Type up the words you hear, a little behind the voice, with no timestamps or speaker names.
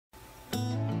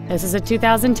This is a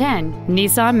 2010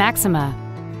 Nissan Maxima.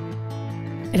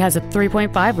 It has a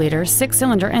 3.5-liter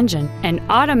six-cylinder engine and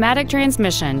automatic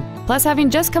transmission. Plus, having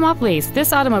just come off lease,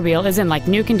 this automobile is in like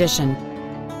new condition.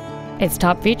 Its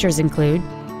top features include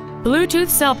Bluetooth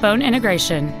cell phone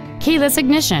integration, keyless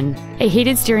ignition, a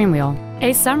heated steering wheel,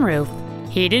 a sunroof,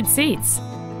 heated seats,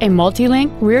 a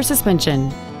multi-link rear suspension,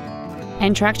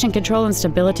 and traction control and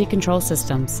stability control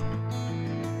systems.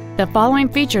 The following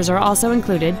features are also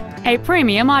included: a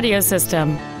premium audio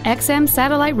system, XM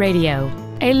satellite radio,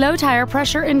 a low tire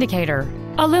pressure indicator,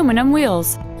 aluminum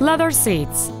wheels, leather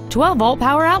seats, 12-volt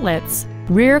power outlets,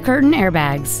 rear curtain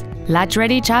airbags,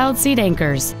 latch-ready child seat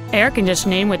anchors, air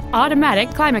conditioning with automatic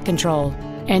climate control,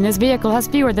 and this vehicle has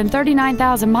fewer than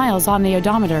 39,000 miles on the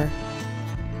odometer.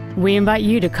 We invite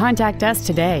you to contact us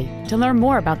today to learn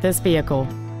more about this vehicle.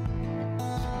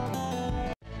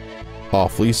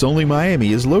 Off Lease Only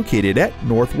Miami is located at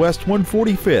Northwest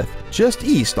 145th, just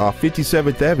east off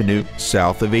 57th Avenue,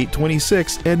 south of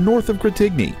 826, and north of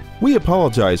Gratigny. We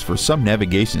apologize for some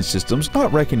navigation systems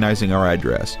not recognizing our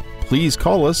address. Please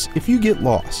call us if you get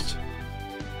lost.